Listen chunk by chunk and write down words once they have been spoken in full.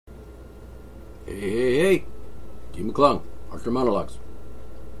Hey, G. McClung, Arthur Monologues.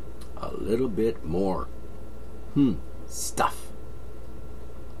 A little bit more stuff.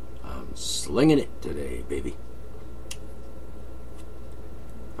 I'm slinging it today, baby.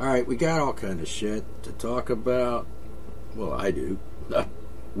 Alright, we got all kind of shit to talk about. Well, I do.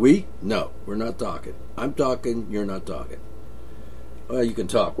 We? No, we're not talking. I'm talking, you're not talking. Well, you can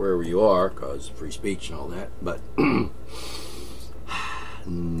talk wherever you are, because free speech and all that, but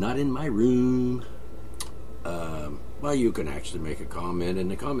not in my room. Well, you can actually make a comment in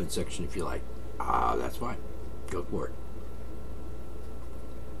the comment section if you like. That's fine. Go for it.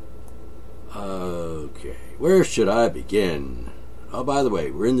 Okay, where should I begin? Oh, by the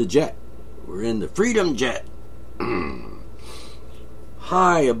way, we're in the jet. We're in the Freedom Jet.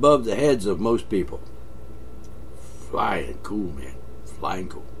 High above the heads of most people. Flying cool, man. Flying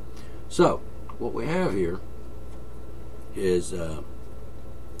cool. So, what we have here is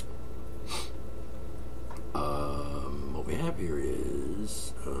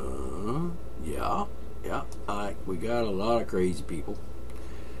we got a lot of crazy people.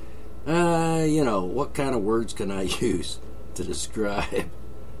 What kind of words can I use to describe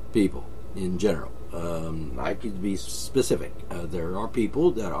people in general? I could be specific. There are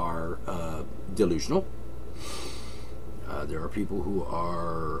people that are delusional. There are people who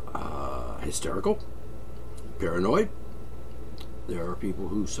are hysterical, paranoid. There are people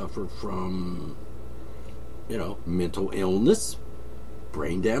who suffer from, mental illness,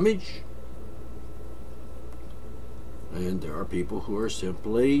 brain damage. And there are people who are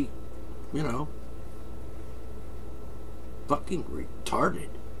simply, fucking retarded.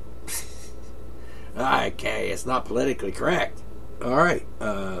 Okay, it's not politically correct. Alright,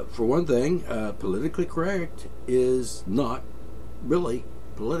 for one thing, politically correct is not really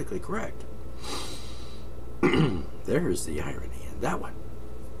politically correct. There's the irony in that one.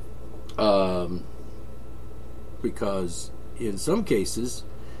 Because in some cases,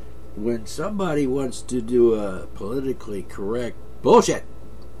 when somebody wants to do a politically correct bullshit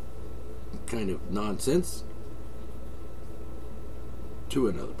kind of nonsense to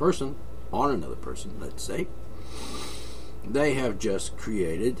another person, on another person, let's say, they have just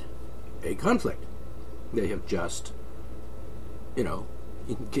created a conflict. They have just,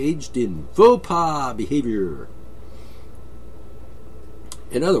 engaged in faux pas behavior.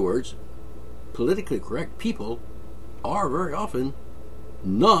 In other words, politically correct people are very often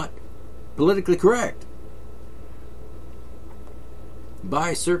not politically correct.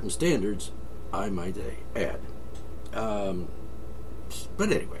 By certain standards, I might add. But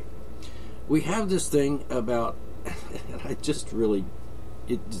anyway, we have this thing about, and it just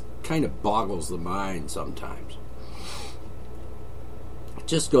kind of boggles the mind sometimes.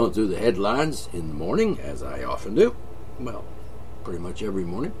 Just going through the headlines in the morning, as I often do. Well, pretty much every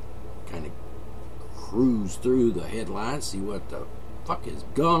morning. Kind of cruise through the headlines, see what the fuck is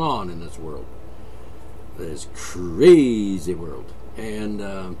going on in this world. This crazy world. And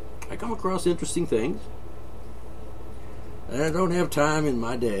I come across interesting things. And I don't have time in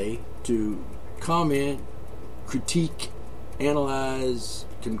my day to comment, critique, analyze,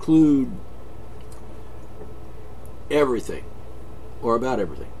 conclude everything, or about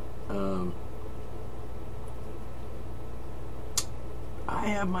everything. I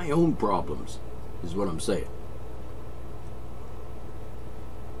have my own problems, is what I'm saying.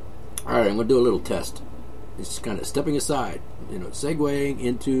 Alright, I'm going to do a little test. It's kind of stepping aside, segueing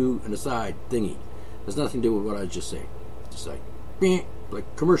into an aside thingy. There's nothing to do with what I was just saying. Just like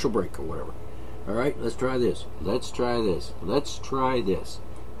commercial break or whatever. Alright, let's try this. Let's try this. Let's try this.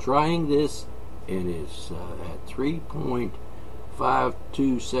 Trying this, and it's at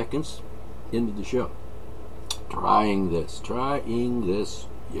 3.52 seconds into the show. Trying this.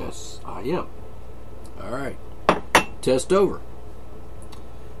 Yes, I am. Alright. Test over.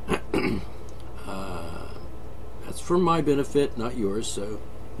 That's for my benefit, not yours, so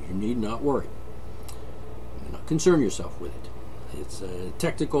you need not worry. Do not concern yourself with it. It's a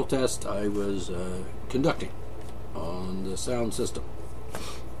technical test I was conducting on the sound system.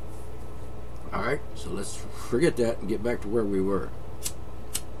 Alright, so let's forget that and get back to where we were.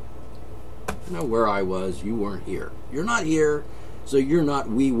 I know where I was, you weren't here. You're not here, so you're not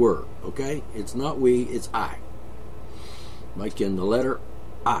we were, okay? It's not we, it's I. Like in the letter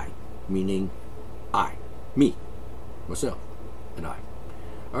I, meaning I, me, myself, and I.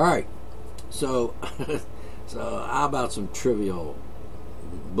 Alright, so how about some trivial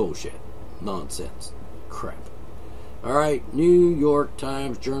bullshit, nonsense, crap. Alright, New York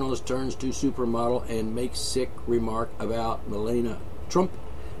Times journalist turns to supermodel and makes sick remark about Malania Trump,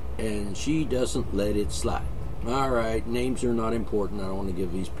 and she doesn't let it slide. All right, names are not important. I don't want to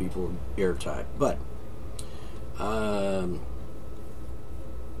give these people airtime. But,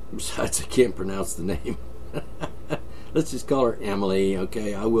 besides, I can't pronounce the name. Let's just call her Emily,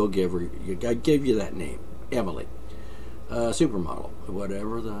 okay? I will give her, I gave you that name, Emily. Supermodel,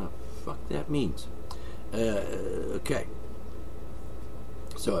 whatever the fuck that means. Okay.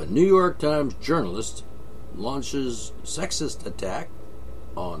 So a New York Times journalist launches sexist attack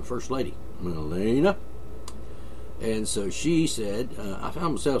on First Lady Malania. And so she said, I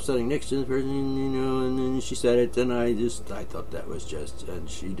found myself sitting next to this person, you know, and then she said it, and I thought that was just, and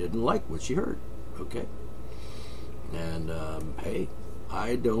she didn't like what she heard. Okay. And, hey,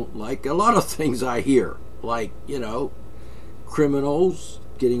 I don't like a lot of things I hear. Like, you know, criminals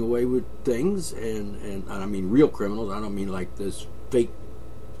getting away with things, and I mean real criminals. I don't mean like this fake,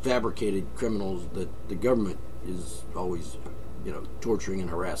 fabricated criminals that the government is always, you know, torturing and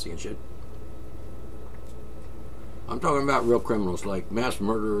harassing and shit. I'm talking about real criminals like mass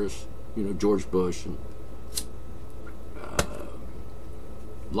murderers, you know, George Bush, and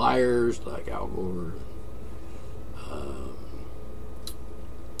liars like Al Gore,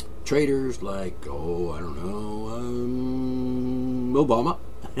 traitors like, oh, I don't know, Obama,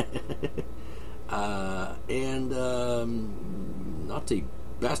 and Nazi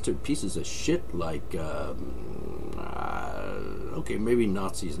bastard pieces of shit like, okay, maybe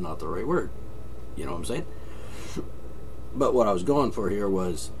Nazi is not the right word, you know what I'm saying? But what I was going for here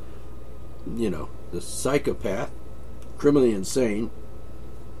was, you know, the psychopath, criminally insane,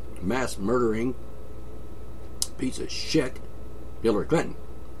 mass murdering piece of shit, Hillary Clinton.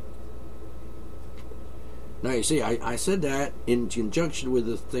 Now, you see, I said that in conjunction with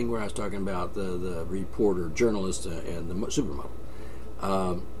the thing where I was talking about the reporter, journalist, and the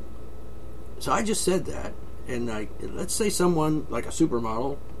supermodel. So I just said that, and let's say someone like a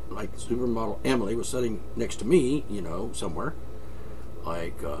supermodel, like supermodel Emily, was sitting next to me, you know, somewhere,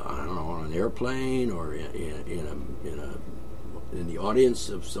 like I don't know, on an airplane or in the audience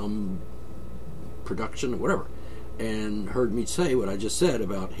of some production or whatever, and heard me say what I just said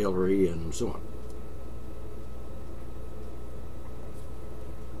about Hillary and so on.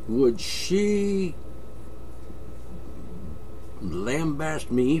 Would she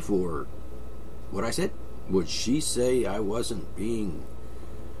lambaste me for what I said? Would she say I wasn't being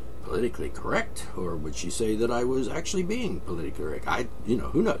politically correct, or would she say that I was actually being politically correct? You know,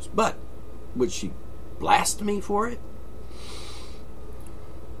 who knows? But would she blast me for it?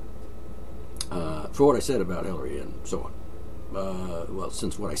 For what I said about Hillary and so on. Well,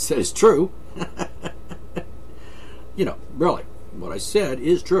 since what I said is true, you know, really, what I said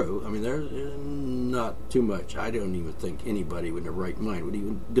is true. I mean, there's not too much. I don't even think anybody with their right mind would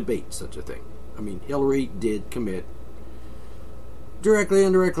even debate such a thing. I mean, Hillary did commit directly,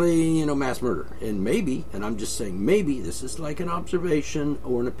 indirectly, you know, mass murder. And maybe, and I'm just saying maybe, this is like an observation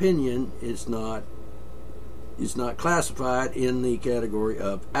or an opinion, it's not classified in the category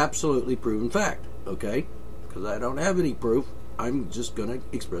of absolutely proven fact, okay? Because I don't have any proof. I'm just going to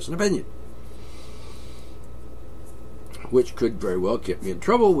express an opinion, which could very well get me in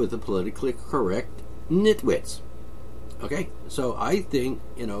trouble with the politically correct nitwits. Okay? So I think,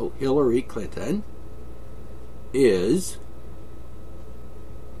 you know, Hillary Clinton is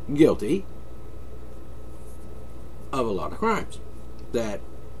guilty of a lot of crimes that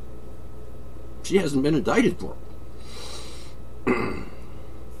she hasn't been indicted for.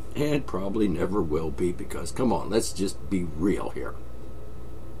 And probably never will be, because, come on, let's just be real here.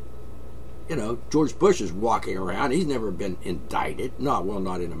 You know, George Bush is walking around. He's never been indicted. Not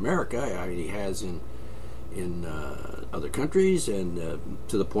in America. I mean, he has in other countries, and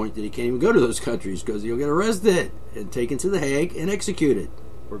to the point that he can't even go to those countries because he'll get arrested and taken to The Hague and executed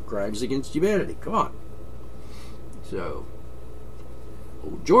for crimes against humanity. Come on. So,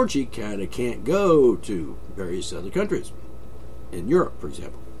 old Georgie kind of can't go to various other countries. In Europe, for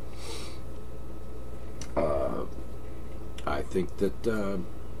example. I think that,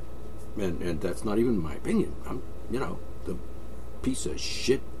 and that's not even my opinion. I'm, you know, the piece of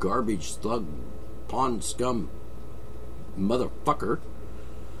shit, garbage, slug, pond scum, motherfucker.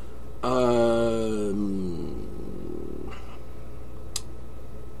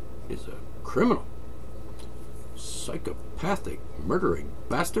 Is a criminal, psychopathic, murdering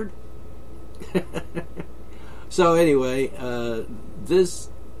bastard. So anyway, this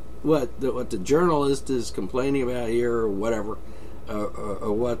what the journalist is complaining about here, or whatever,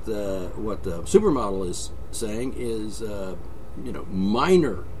 or what the supermodel is saying is, you know,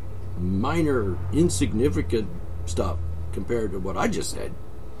 minor, insignificant stuff compared to what I just said.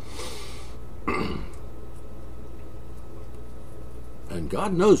 And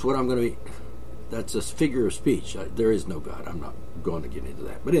God knows what I'm going to be. that's a figure of speech. There is no God. I'm not going to get into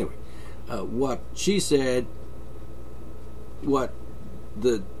that. But anyway, what she said, what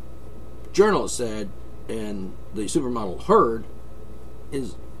the journalist said, and the supermodel heard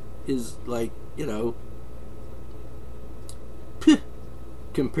is like,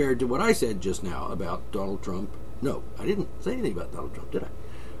 compared to what I said just now about Donald Trump. No, I didn't say anything about Donald Trump, did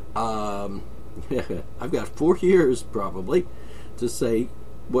I? I've got 4 years probably to say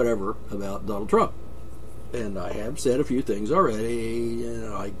whatever about Donald Trump. And I have said a few things already.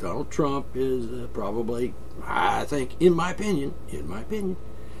 Like Donald Trump is probably, I think, in my opinion, and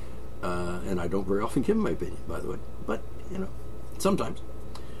I don't very often give my opinion, by the way, but, sometimes.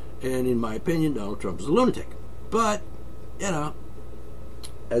 And in my opinion, Donald Trump is a lunatic. But,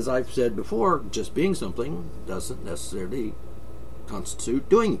 as I've said before, just being something doesn't necessarily constitute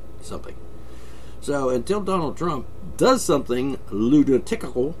doing something. So until Donald Trump does something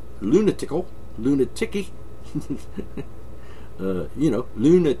lunaticy,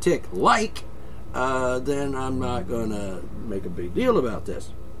 lunatic-like, then I'm not going to make a big deal about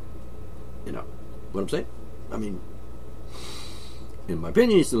this. You know what I'm saying? I mean, in my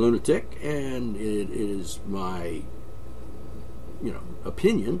opinion, he's a lunatic, and it is my,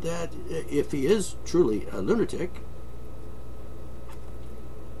 opinion that if he is truly a lunatic,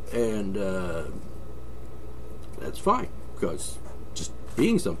 and that's fine, because just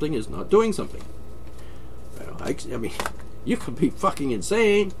being something is not doing something. I mean, you could be fucking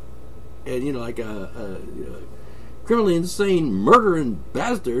insane, and like a criminally insane murdering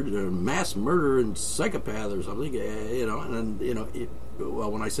bastard, or mass murdering psychopath or something,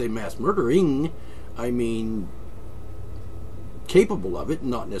 well, when I say mass murdering, I mean capable of it,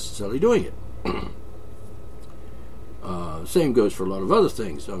 not necessarily doing it. Same goes for a lot of other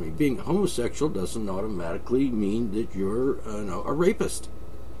things. I mean, being homosexual doesn't automatically mean that you're a rapist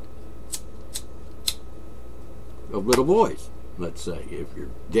of little boys. Let's say if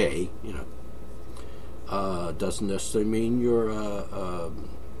you're gay, doesn't necessarily mean you're an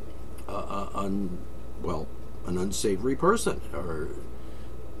unsavory person, or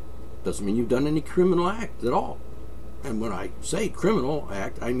doesn't mean you've done any criminal act at all. And when I say criminal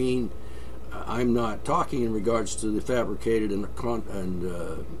act, I mean I'm not talking in regards to the fabricated and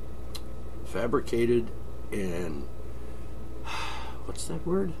what's that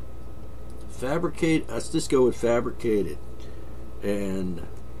word? Fabricate. Let's just go with fabricated and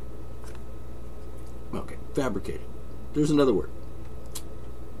okay, fabricated. There's another word.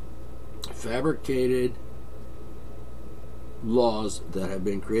 Fabricated laws that have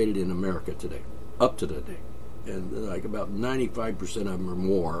been created in America today, up to today. And like about 95% of them or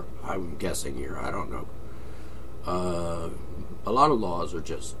more, I'm guessing here, I don't know. A lot of laws are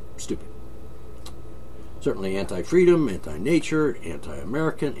just stupid. Certainly anti-freedom, anti-nature,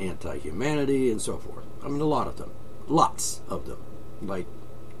 anti-American, anti-humanity, and so forth. I mean, a lot of them. Lots of them. Like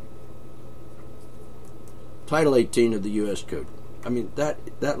Title 18 of the U.S. Code. I mean,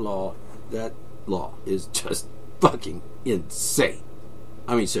 that law is just fucking insane.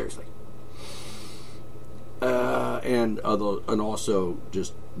 I mean, seriously. And also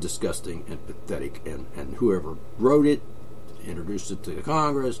just disgusting and pathetic, and whoever wrote it, introduced it to the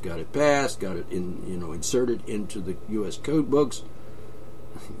Congress, got it passed, got it inserted into the U.S. code books.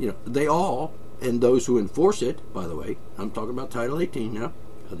 They all, and those who enforce it, by the way, I'm talking about Title 18 now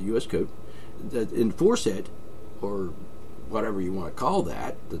of the U.S. code, that enforce it, or whatever you want to call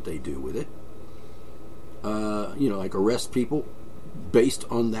that they do with it, like arrest people based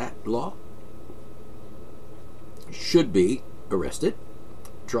on that law, should be arrested,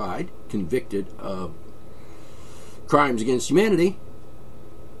 tried, convicted of crimes against humanity,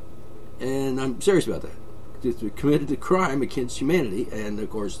 and I'm serious about that. If they committed a crime against humanity, and of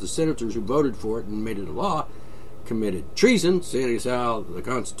course the senators who voted for it and made it a law committed treason, seeing as how the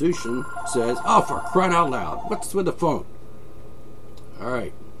Constitution says, oh, for crying out loud, what's with the phone?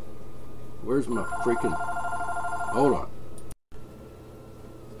 Alright, where's my freaking, hold on.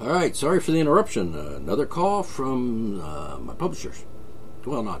 Alright, sorry for the interruption. Another call from my publishers.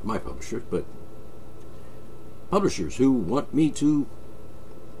 Well, not my publishers, but publishers who want me to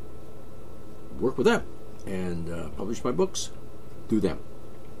work with them and publish my books through them.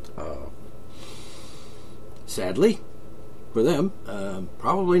 Sadly, for them,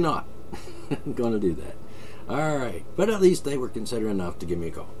 probably not going to do that. Alright, but at least they were considerate enough to give me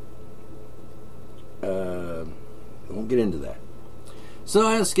a call. I won't get into that. So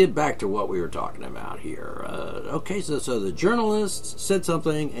let's get back to what we were talking about here. Okay, so the journalist said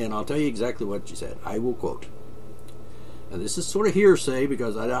something, and I'll tell you exactly what she said. I will quote. And this is sort of hearsay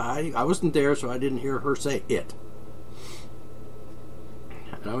because I wasn't there, so I didn't hear her say it.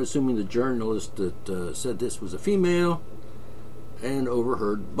 And I'm assuming the journalist that said this was a female and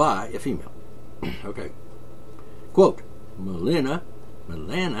overheard by a female. Okay. Quote, Malena.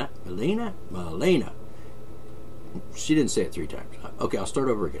 She didn't say it 3 times. Okay, I'll start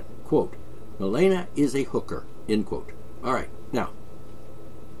over again. Quote, Malena is a hooker, end quote. All right, now,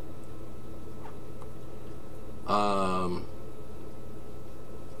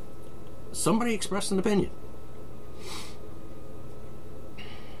 somebody expressed an opinion.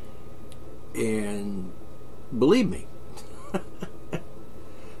 And believe me,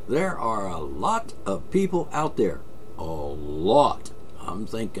 there are a lot of people out there, a lot, I'm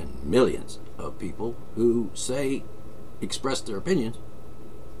thinking millions of people who express their opinions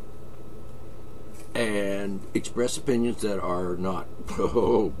and express opinions that are not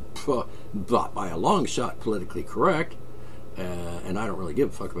by a long shot politically correct, and I don't really give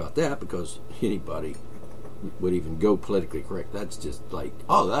a fuck about that, because anybody would even go politically correct. That's just like,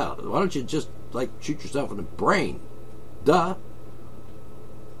 oh, why don't you just like shoot yourself in the brain? Duh.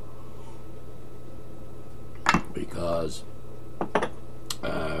 Because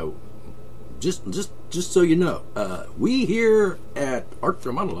just so you know, we here at Art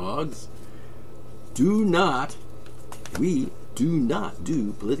for Monologues do not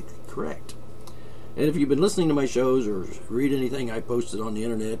do politically correct. And if you've been listening to my shows or read anything I posted on the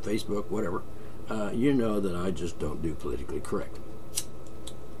internet, Facebook, whatever, you know that I just don't do politically correct.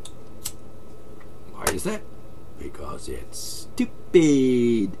 Why is that? Because it's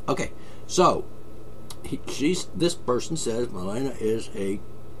stupid. Okay, so this person says Malena is a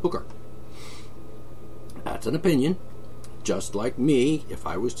hooker. That's an opinion. Just like me, if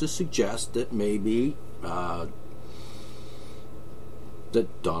I was to suggest that maybe that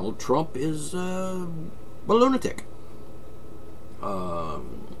Donald Trump is a lunatic. Well,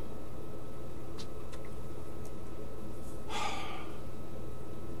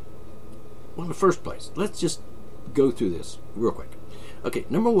 in the first place, let's just go through this real quick. Okay,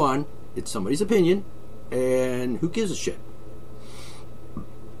 number one, it's somebody's opinion, and who gives a shit?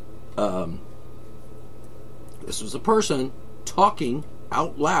 This was a person talking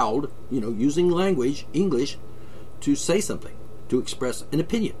out loud, using language, English, to say something, to express an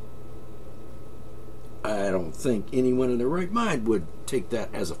opinion. I don't think anyone in their right mind would take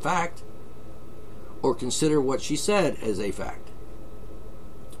that as a fact or consider what she said as a fact,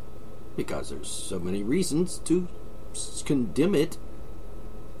 because there's so many reasons to condemn it.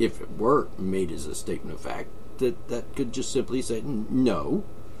 If it were made as a statement of fact, that could just simply say, no,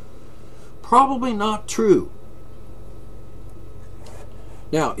 probably not true.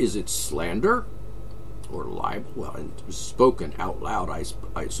 Now, is it slander or libel? Well, it was spoken out loud, I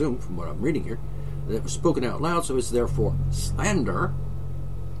assume, from what I'm reading here. It was spoken out loud, so it's therefore slander.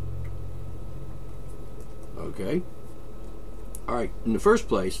 Okay. All right. In the first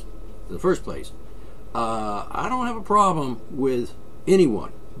place, I don't have a problem with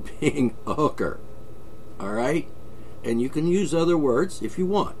anyone being a hooker. All right? And you can use other words if you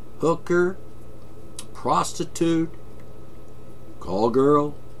want. Hooker, prostitute, call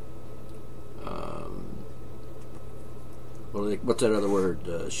girl. What's that other word?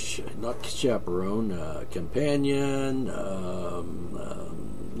 Not chaperone, companion. You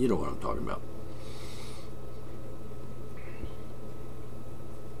know what I'm talking about.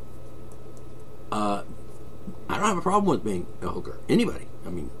 I don't have a problem with being a hooker. Anybody. I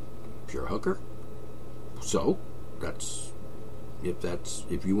mean, if you're a hooker, so if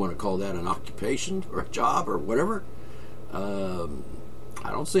you want to call that an occupation or a job or whatever, I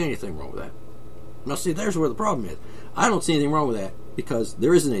don't see anything wrong with that. Now, see, there's where the problem is. I don't see anything wrong with that because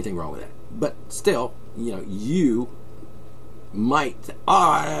there isn't anything wrong with that. But still, you might,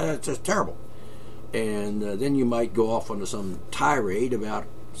 that's just terrible. And then you might go off onto some tirade about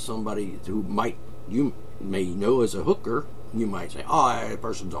somebody who you may know as a hooker. You might say, that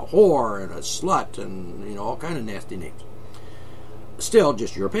person's a whore and a slut and, all kind of nasty names. Still,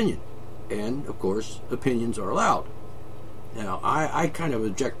 just your opinion. And, of course, opinions are allowed. Now, I kind of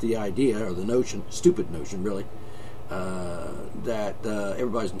object to the idea, or the notion, stupid notion, really, that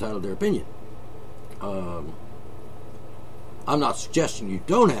everybody's entitled to their opinion. I'm not suggesting you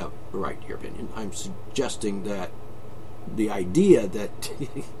don't have the right to your opinion. I'm suggesting that the idea that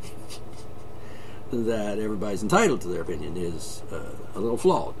that everybody's entitled to their opinion is a little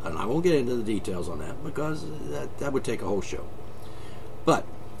flawed. And I won't get into the details on that because that would take a whole show. But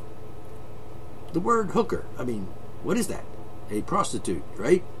the word hooker, I mean, what is that? A prostitute,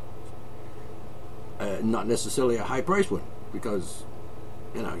 right? Not necessarily a high-priced one, because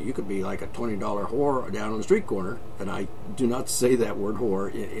you could be like a $20 whore down on the street corner, and I do not say that word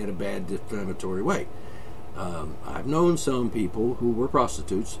whore in a bad, defamatory way. I've known some people who were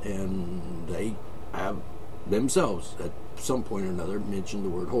prostitutes, and they have themselves at some point or another mentioned the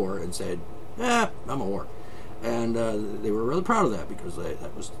word whore and said, I'm a whore. And they were really proud of that because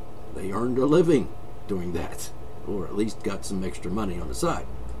they earned a living doing that, or at least got some extra money on the side.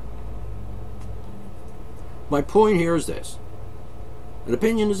 My point here is this. An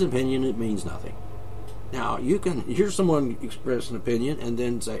opinion is an opinion. It means nothing. Now, you can hear someone express an opinion and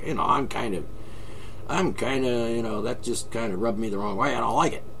then say, I'm kind of, that just kind of rubbed me the wrong way. I don't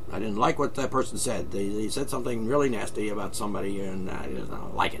like it. I didn't like what that person said. They said something really nasty about somebody, and I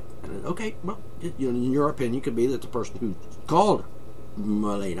don't like it. And, okay, well, in your opinion, could be that the person who called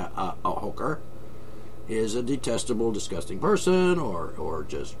Malania a hooker is a detestable, disgusting person, or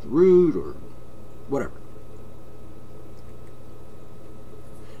just rude, or whatever.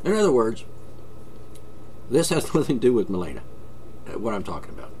 In other words, this has nothing to do with Malania, what I'm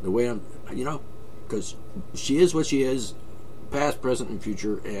talking about. The way because she is what she is, past, present, and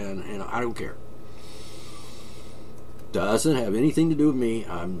future, and I don't care. Doesn't have anything to do with me.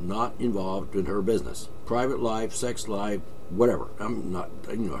 I'm not involved in her business. Private life, sex life, whatever. I'm not,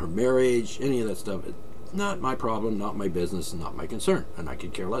 her marriage, any of that stuff. It's not my problem, not my business, not my concern. And I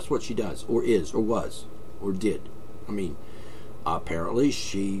could care less what she does, or is, or was, or did. I mean, apparently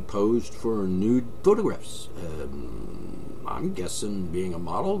she posed for nude photographs. I'm guessing, being a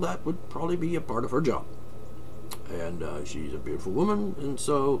model, that would probably be a part of her job. And she's a beautiful woman, and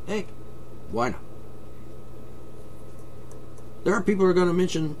so, hey, why not? There are people who are going to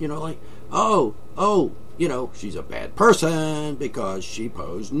mention, she's a bad person because she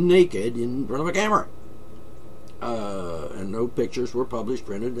posed naked in front of a camera. And no pictures were published,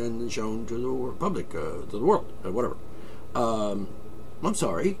 printed, and shown to the public, to the world, whatever. I'm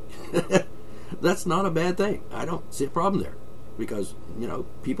sorry. That's not a bad thing. I don't see a problem there. Because,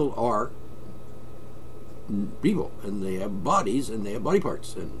 people are people, and they have bodies, and they have body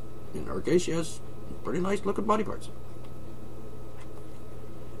parts. And in her case, she has pretty nice looking body parts.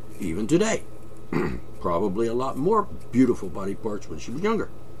 Even today. Probably a lot more beautiful body parts when she was younger.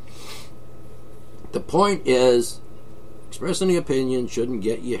 The point is, expressing the opinion shouldn't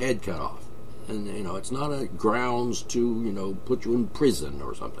get your head cut off. And, it's not a grounds to, put you in prison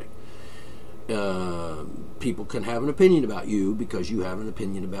or something. People can have an opinion about you because you have an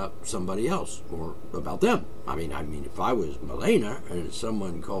opinion about somebody else or about them. I mean, if I was Malania and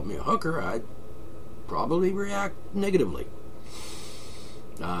someone called me a hooker, I'd probably react negatively.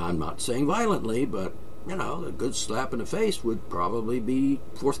 I'm not saying violently, but, a good slap in the face would probably be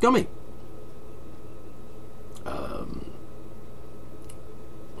forthcoming.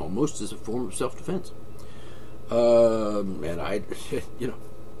 Almost as a form of self-defense. And I,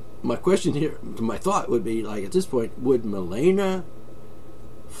 my question here, my thought would be, at this point, would Malania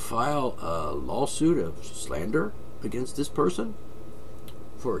file a lawsuit of slander against this person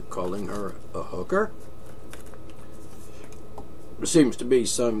for calling her a hooker? There seems to be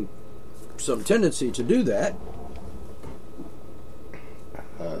some tendency to do that.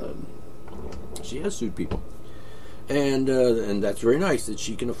 She has sued people. And that's very nice that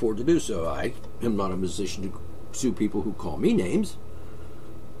she can afford to do so. I am not in a position to sue people who call me names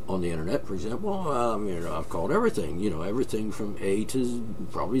on the internet, for example. I've called everything, everything from A to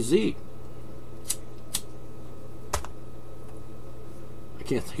probably Z. I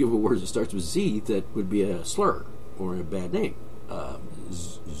can't think of a word that starts with Z that would be a slur or a bad name.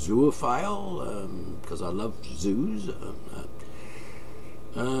 Zoophile, because I love zoos.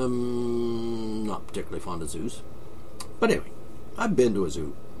 Not particularly fond of zoos. But anyway, I've been to a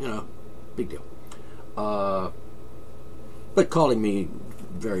zoo, big deal. But calling me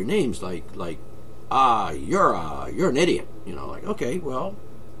very names like you're an idiot, okay, well,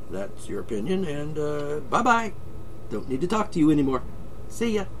 that's your opinion, and bye-bye. Don't need to talk to you anymore.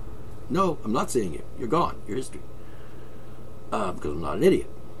 See ya. No, I'm not seeing you. You're gone. You're history. Because I'm not an idiot.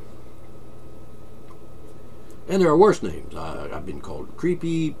 And there are worse names. I've been called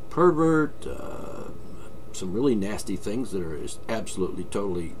creepy, pervert, some really nasty things that are just absolutely,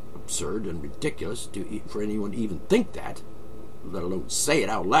 totally absurd and ridiculous for anyone to even think that, let alone say it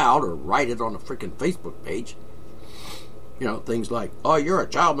out loud or write it on a freaking Facebook page. Things like, oh, you're a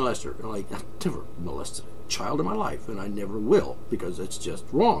child molester. I've never molested a child in my life, and I never will, because it's just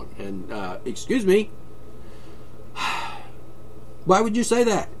wrong. And, excuse me, why would you say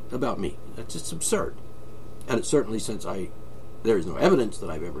that about me? That's just absurd. And it's certainly, since there is no evidence that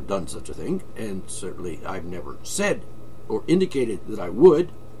I've ever done such a thing, and certainly I've never said or indicated that I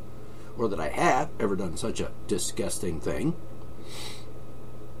would, or that I have ever done such a disgusting thing,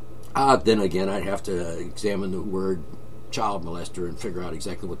 then again I'd have to examine the word child molester and figure out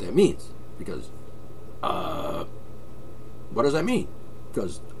exactly what that means, because What does that mean?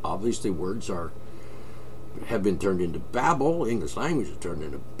 Because obviously words have been turned into babble. English language is turned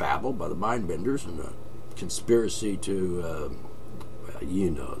into babble by the mind benders and the conspiracy to,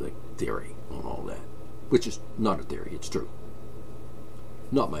 the theory on all that, which is not a theory. It's true.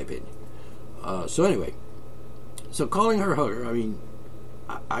 Not my opinion. So anyway, so calling her a hooker, I mean,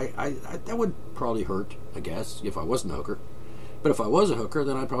 I that would probably hurt, I guess, if I wasn't a hooker. But if I was a hooker,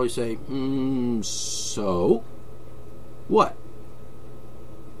 then I'd probably say, so what?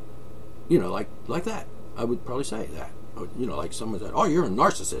 Like that. I would probably say that. Like someone said, oh, you're a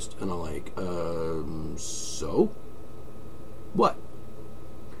narcissist. And I'm like, so what?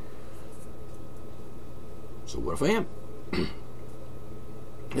 So what if I am?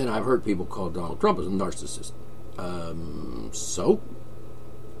 And I've heard people call Donald Trump as a narcissist. So?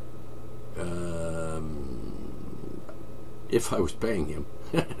 If I was paying him.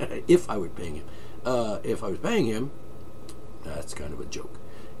 If I was paying him, that's kind of a joke.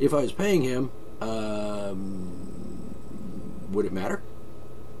 If I was paying him, would it matter?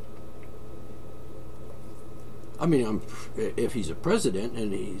 I mean, if he's a president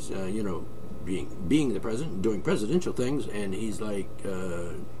and he's, being the president, doing presidential things, and he's like,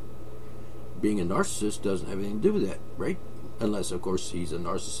 being a narcissist doesn't have anything to do with that, right? Unless, of course, he's a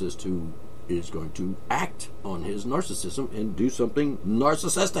narcissist who is going to act on his narcissism and do something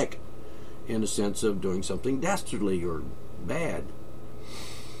narcissistic in the sense of doing something dastardly or bad.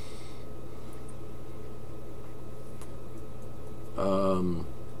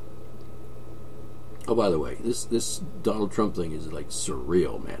 Oh, by the way, this Donald Trump thing is like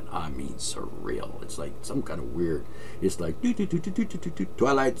surreal, man. I mean, surreal. It's like some kind of weird. It's like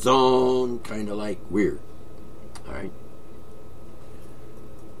Twilight Zone, kind of like weird. All right.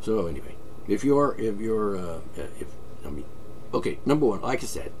 So anyway, okay, number one, like I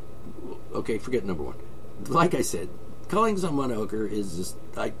said, okay, forget number one. Like I said, calling someone a hooker is just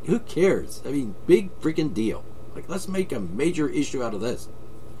like, who cares? I mean, big freaking deal. Like, let's make a major issue out of this.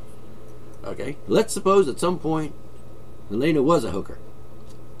 Okay, let's suppose at some point Malania was a hooker,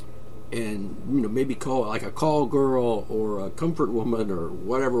 and maybe call like a call girl or a comfort woman or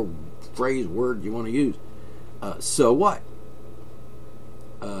whatever phrase word you want to use. So what?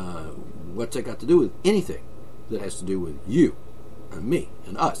 What's that got to do with anything that has to do with you and me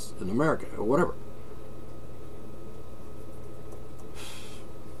and us and America or whatever?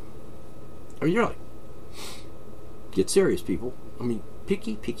 I mean, you're like, get serious, people. I mean,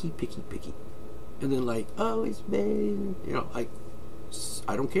 picky. And then like, oh, it's bad. Like,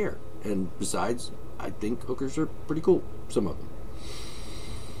 I don't care. And besides, I think hookers are pretty cool. Some of them.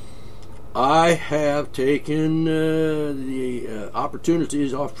 I have taken the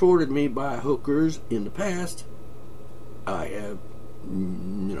opportunities afforded me by hookers in the past. I have,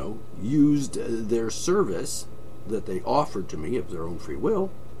 used their service that they offered to me of their own free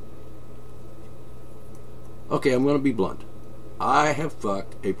will. Okay, I'm going to be blunt. I have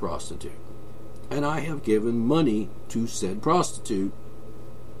fucked a prostitute. And I have given money to said prostitute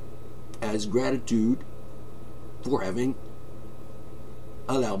as gratitude for having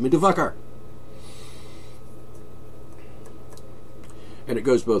allowed me to fuck her. And it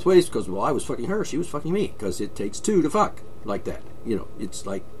goes both ways because while I was fucking her, she was fucking me. Because it takes two to fuck like that. It's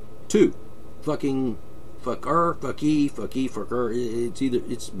like two. Fucking, fuck her, fuck he, fuck her.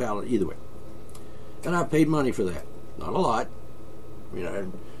 It's valid either way. And I paid money for that. Not a lot.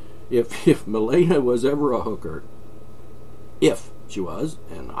 If Malania was ever a hooker, if she was,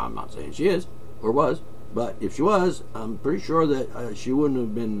 and I'm not saying she is or was, but if she was, I'm pretty sure that she wouldn't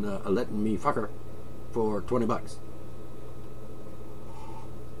have been letting me fuck her for $20.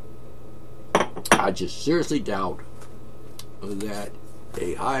 I just seriously doubt that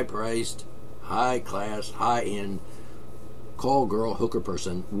a high-priced, high-class, high-end call girl hooker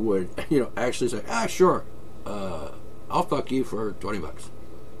person would, actually say, sure, I'll fuck you for $20.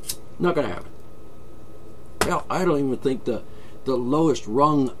 Not gonna happen. Hell, I don't even think the lowest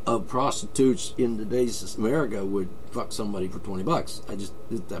rung of prostitutes in today's America would fuck somebody for $20.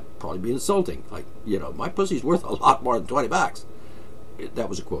 That'd probably be insulting. Like, my pussy's worth a lot more than $20. That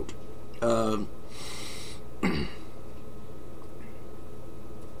was a quote.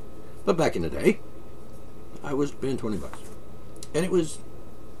 But back in the day, I was paying $20. And it was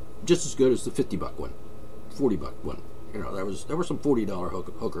just as good as the $50 one, $40 one. There were some $40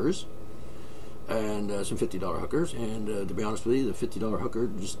 hookers and some $50 hookers. And to be honest with you, the $50 hooker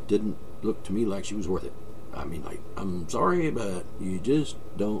just didn't look to me like she was worth it. I mean, like, I'm sorry, but you just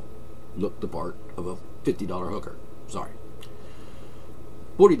don't look the part of a $50 hooker. Sorry.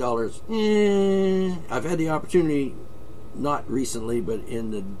 $40, I've had the opportunity, not recently, but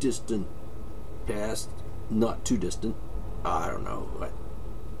in the distant past, not too distant, I don't know,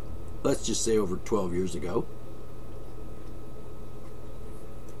 let's just say over 12 years ago,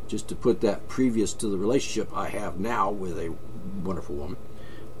 just to put that previous to the relationship I have now with a wonderful woman,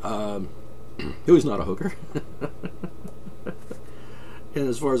 who is not a hooker, and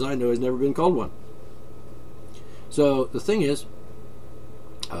as far as I know has never been called one. So the thing is,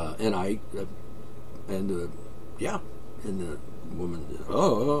 and the woman,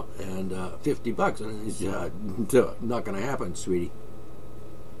 and $50, and he's not going to happen, sweetie.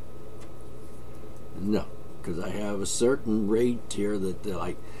 No, because I have a certain rate here that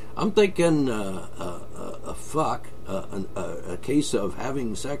like I'm thinking a case of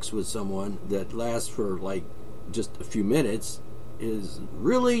having sex with someone that lasts for like just a few minutes is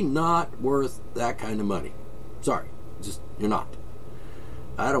really not worth that kind of money. Sorry, just you're not.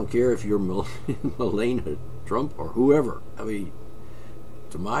 I don't care if you're Malania Trump or whoever. I mean,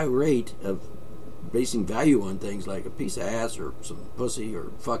 to my rate of basing value on things like a piece of ass or some pussy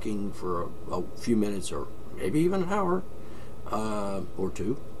or fucking for a few minutes or maybe even an hour or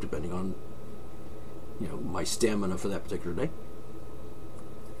two, depending on my stamina for that particular day.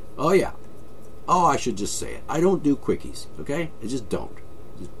 Oh yeah. Oh, I should just say it. I don't do quickies. Okay, I just don't.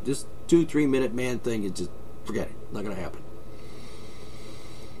 This 2-3 minute man thing is just forget it. Not gonna happen.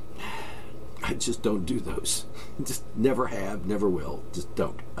 I just don't do those. Just never have, never will. Just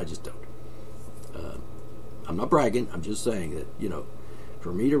don't. I just don't. I'm not bragging. I'm just saying that,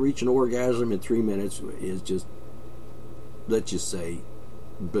 for me to reach an orgasm in 3 minutes is just, let's just say,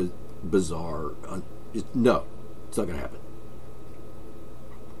 bizarre. No, it's not going to happen.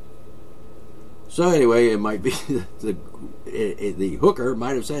 So anyway, it might be the hooker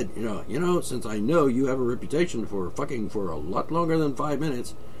might have said, since I know you have a reputation for fucking for a lot longer than 5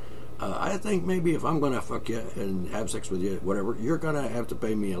 minutes, I think maybe if I'm going to fuck you and have sex with you, whatever, you're going to have to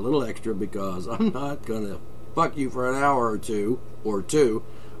pay me a little extra because I'm not going to fuck you for an hour or two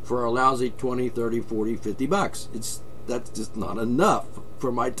for a lousy 20, 30, 40, $50. That's just not enough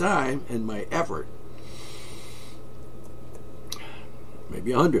for my time and my effort.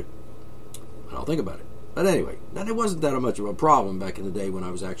 Maybe 100. I'll think about it. But anyway, it wasn't that much of a problem back in the day when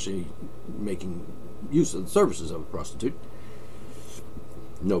I was actually making use of the services of a prostitute.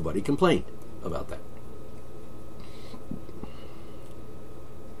 Nobody complained about that.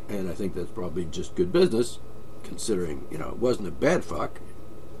 And I think that's probably just good business, considering, it wasn't a bad fuck.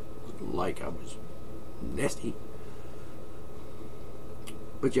 It wasn't like I was nasty.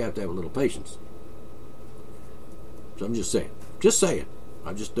 But you have to have a little patience. So I'm just saying.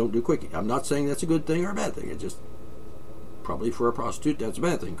 I just don't do quickie. I'm not saying that's a good thing or a bad thing. It's just probably for a prostitute that's a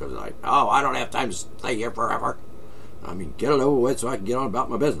bad thing because I don't have time to stay here forever. I mean, get it over with so I can get on about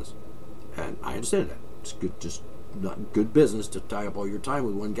my business. And I understand that. It's good, just not good business to tie up all your time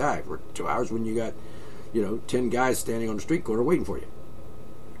with one guy for 2 hours when you got, 10 guys standing on the street corner waiting for you.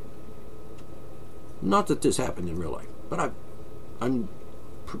 Not that this happened in real life, but I'm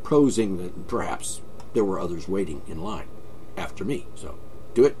proposing that perhaps there were others waiting in line after me. So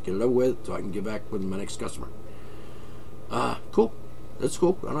do it, get it over with so I can get back with my next customer. Cool. That's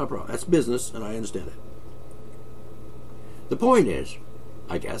cool. I don't have a problem. That's business, and I understand it. The point is,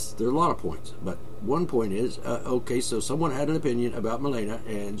 I guess, there are a lot of points, but one point is, okay, so someone had an opinion about Malania,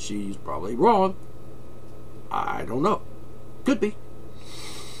 and she's probably wrong. I don't know. Could be.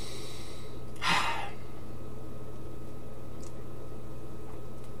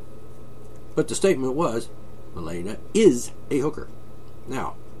 But the statement was, Malania is a hooker.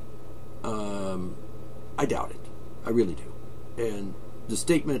 Now, I doubt it. I really do. And the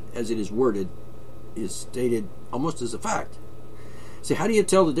statement, as it is worded, is stated almost as a fact. See, how do you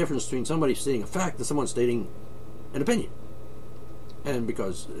tell the difference between somebody stating a fact and someone stating an opinion? And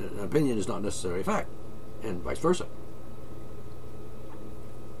because an opinion is not necessarily a fact, and vice versa.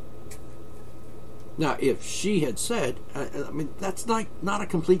 Now, if she had said, that's not a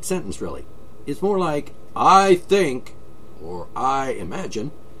complete sentence, really. It's more like, I think, or I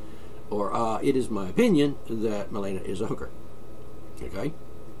imagine, or it is my opinion that Malania is a hooker. Okay?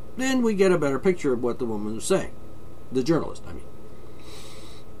 Then we get a better picture of what the woman was saying. The journalist, I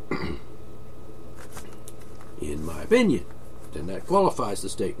mean. In my opinion. Then that qualifies the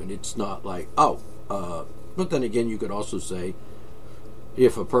statement. It's not like, but then again, you could also say,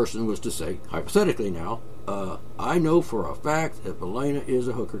 if a person was to say, hypothetically now, I know for a fact that Malania is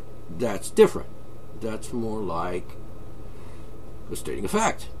a hooker, that's different. That's more like stating a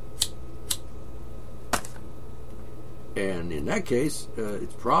fact. And in that case,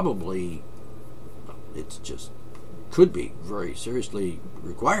 it's just could be very seriously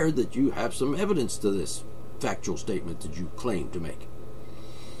required that you have some evidence to this factual statement that you claim to make.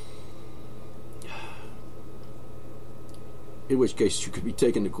 in which case you could be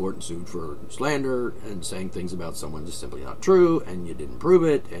taken to court and sued for slander and saying things about someone just simply not true, and you didn't prove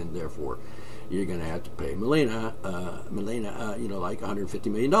it, and therefore you're going to have to pay Malania, like $150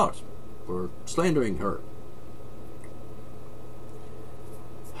 million for slandering her.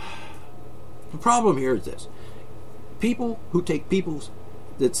 The problem here is this. People who take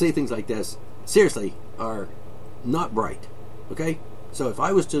that say things like this seriously are not bright, okay? So if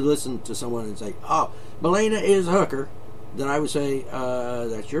I was to listen to someone and say, oh, Malania is a hooker, then I would say,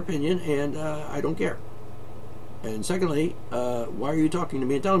 that's your opinion, and I don't care. And secondly, why are you talking to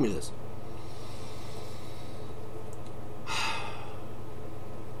me and telling me this?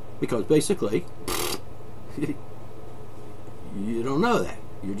 Because basically, you don't know that.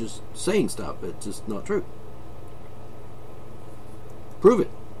 You're just saying stuff that's just not true. Prove it.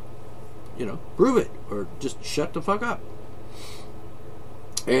 Prove it. Or just shut the fuck up.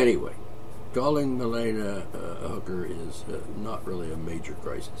 Anyway, calling Malania a hooker is not really a major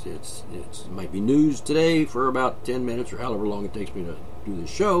crisis. It might be news today for about 10 minutes or however long it takes me to do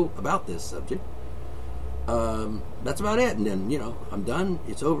this show about this subject. That's about it. And then, I'm done.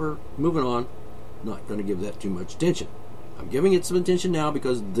 It's over. Moving on. Not going to give that too much attention. I'm giving it some attention now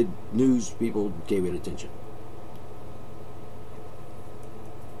because the news people gave it attention.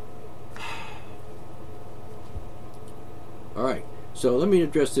 All right. So let me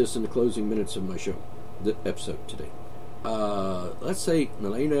address this in the closing minutes of my show, the episode today. Let's say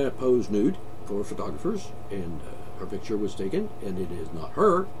Malania posed nude for photographers, and her picture was taken, and it is not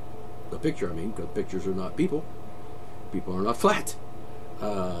her. The picture, because pictures are not people. People are not flat.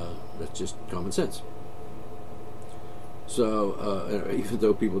 That's just common sense. So, even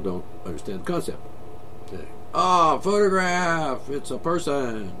though people don't understand the concept. Photograph, it's a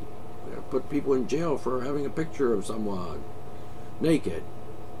person. Put people in jail for having a picture of someone naked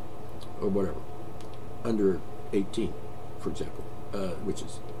or whatever, under 18, for example, which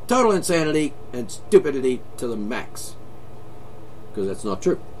is total insanity and stupidity to the max, because that's not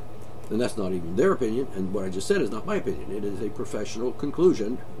true, and that's not even their opinion, and what I just said is not my opinion. It is a professional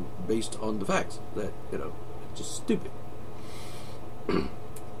conclusion based on the facts that it's just stupid.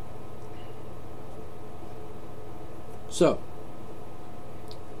 So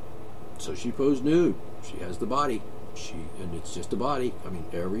she posed nude. She has the body. And it's just a body.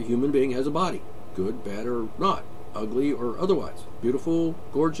 Every human being has a body, good, bad, or not, ugly or otherwise, beautiful,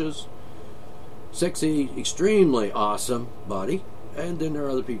 gorgeous, sexy, extremely awesome body. And then there are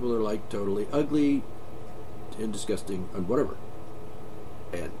other people that are like totally ugly and disgusting and whatever.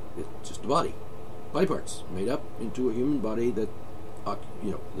 And it's just a body parts made up into a human body that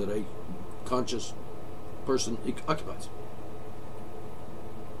that a conscious person occupies.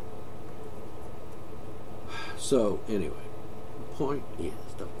 So anyway,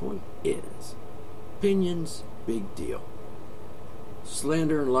 the point is, opinions, big deal.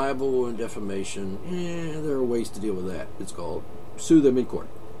 Slander and libel and defamation, there are ways to deal with that. It's called sue them in court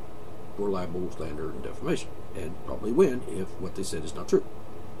for libel, slander, and defamation, and probably win if what they said is not true,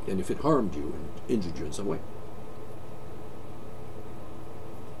 and if it harmed you and injured you in some way.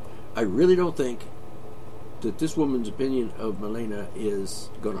 I really don't think that this woman's opinion of Malania is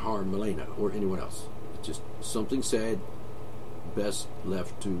going to harm Malania or anyone else. It's just something said, best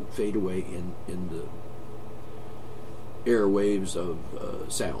left to fade away in the airwaves of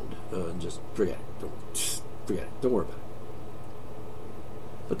sound, and just forget it. Don't worry about it.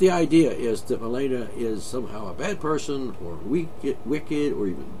 But the idea is that Malania is somehow a bad person, or wicked, or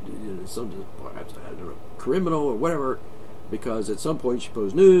even some, perhaps, I don't know, criminal or whatever, because at some point she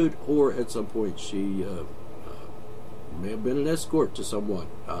posed nude, or at some point she may have been an escort to someone.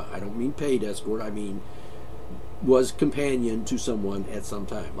 I don't mean paid escort. I mean was companion to someone at some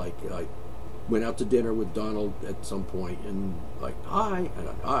time. Like went out to dinner with Donald at some point, and hi,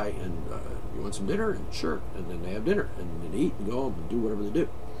 and you want some dinner? And sure. And then they have dinner, and then eat and go home and do whatever they do.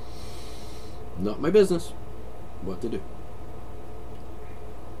 Not my business what they do.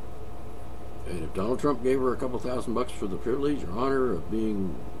 And if Donald Trump gave her a couple $1,000 for the privilege or honor of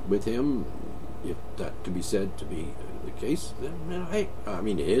being with him, if that could be said to be the case, then hey,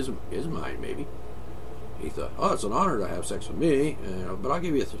 his mind maybe. He thought, it's an honor to have sex with me, but I'll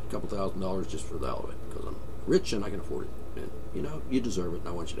give you a couple $1,000 just for the hell of it, because I'm rich and I can afford it. And, you deserve it, and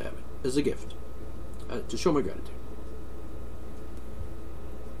I want you to have it as a gift, to show my gratitude.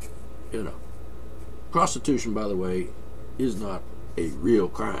 Prostitution, by the way, is not a real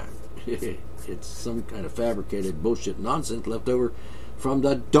crime. It's some kind of fabricated bullshit nonsense left over from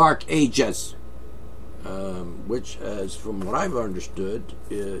the Dark Ages, which, as from what I've understood,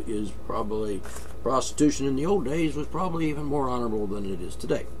 is probably prostitution in the old days was probably even more honorable than it is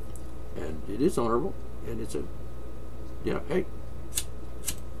today. And it is honorable, and it's a hey,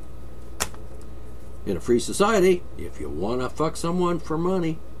 in a free society, if you want to fuck someone for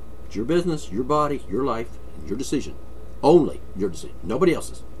money, it's your business, your body, your life, and your decision. Only your decision. Nobody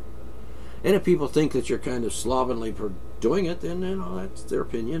else's. And if people think that you're kind of slovenly for doing it, then that's their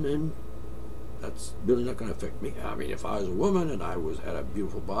opinion, and that's really not going to affect me. I mean, if I was a woman and I had a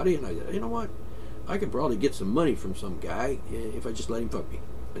beautiful body, and I said, you know what, I could probably get some money from some guy if I just let him fuck me.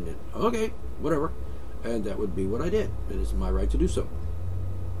 And then, okay, whatever. And that would be what I did. And it's my right to do so.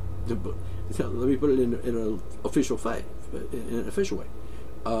 Let me put it in an official way.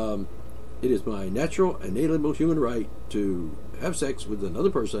 It is my natural and inalienable human right to have sex with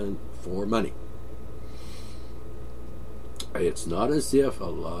another person for money. It's not as if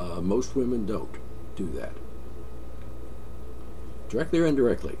most women don't do that. Directly or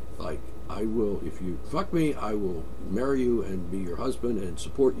indirectly. Like, I will, if you fuck me, I will marry you and be your husband and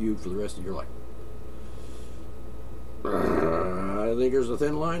support you for the rest of your life. I think there's a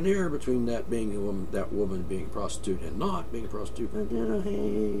thin line there between that being a woman, that woman being a prostitute and not being a prostitute.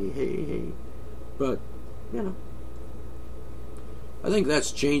 Hey. But, I think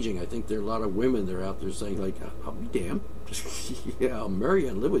that's changing. I think there are a lot of women that are out there saying, like, I'll be damned. Yeah, I'll marry you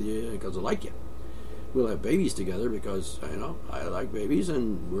and live with you because I like you. We'll have babies together because, I like babies,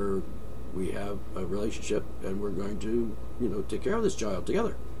 and we have a relationship, and we're going to, take care of this child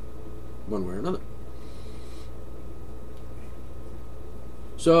together, one way or another.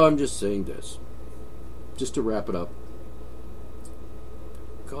 So I'm just saying this, just to wrap it up.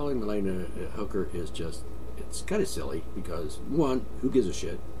 Calling Malania a hooker is it's kind of silly because, one, who gives a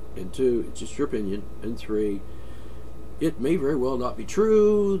shit? And two, it's just your opinion. And three, it may very well not be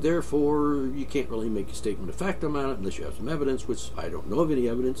true, therefore you can't really make a statement of fact on it unless you have some evidence, which I don't know of any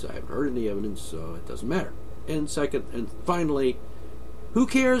evidence, I haven't heard any evidence, so it doesn't matter. And second, and finally, who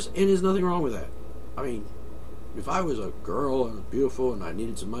cares? And there's nothing wrong with that. I mean, if I was a girl and beautiful and I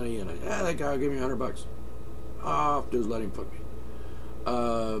needed some money and that guy will give me $100, all I have to do is let him fuck me.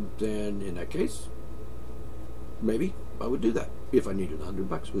 Then in that case, maybe I would do that if I needed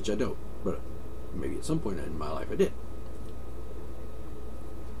 $100, which I don't. But maybe at some point in my life I did.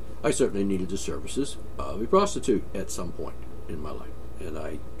 I certainly needed the services of a prostitute at some point in my life, and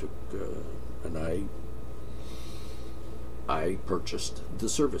I took I purchased the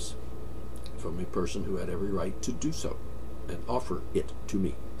service from a person who had every right to do so and offer it to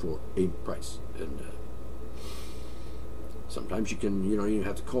me for a price. And sometimes you can, you don't even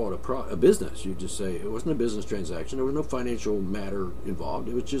have to call it a business. You just say it wasn't a business transaction. There was no financial matter involved.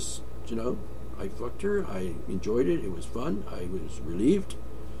 It was just, I fucked her. I enjoyed it. It was fun. I was relieved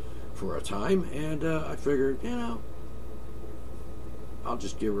for a time, and I figured, I'll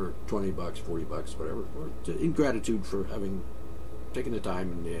just give her $20, $40, whatever, in gratitude for having taken the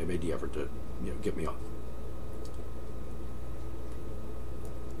time and made the effort to, get me off.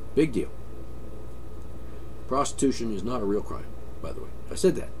 Big deal. Prostitution is not a real crime, by the way. I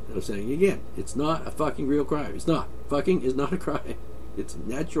said that. And I'm saying again, it's not a fucking real crime. It's not. Fucking is not a crime. It's a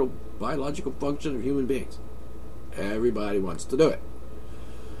natural biological function of human beings. Everybody wants to do it.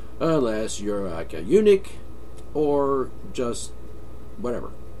 Unless you're like a eunuch or just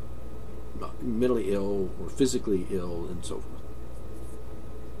whatever. Mentally ill or physically ill and so forth.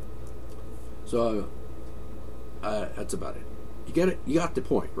 So, that's about it. You get it? You got the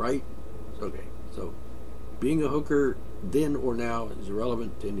point, right? Okay. So, being a hooker then or now is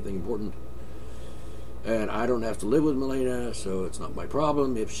irrelevant to anything important. And I don't have to live with Malania, so it's not my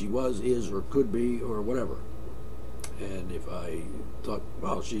problem if she was, is, or could be, or whatever. And if I thought,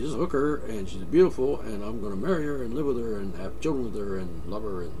 well, she's a hooker, and she's beautiful, and I'm going to marry her, and live with her, and have children with her, and love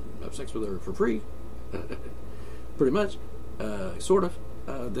her, and have sex with her for free, pretty much, sort of,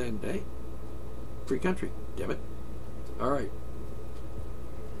 then, hey, free country, damn it. All right.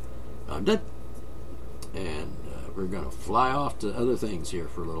 I'm done. And we're going to fly off to other things here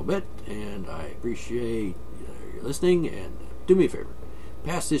for a little bit, and I appreciate your listening, and do me a favor.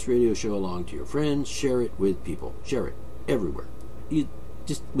 Pass this radio show along to your friends. Share it with people. Share it everywhere.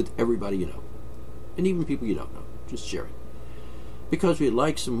 Just with everybody you know. And even people you don't know. Just share it. Because we'd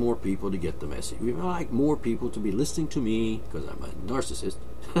like some more people to get the message. We'd like more people to be listening to me, because I'm a narcissist,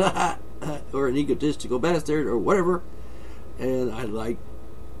 or an egotistical bastard, or whatever. And I'd like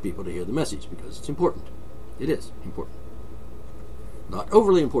people to hear the message, because it's important. It is important. Not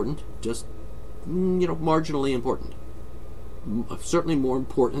overly important, just, marginally important. Certainly more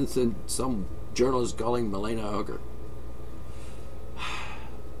important than some journalist calling Malania a hooker.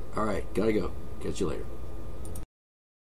 All right, gotta go. Catch you later.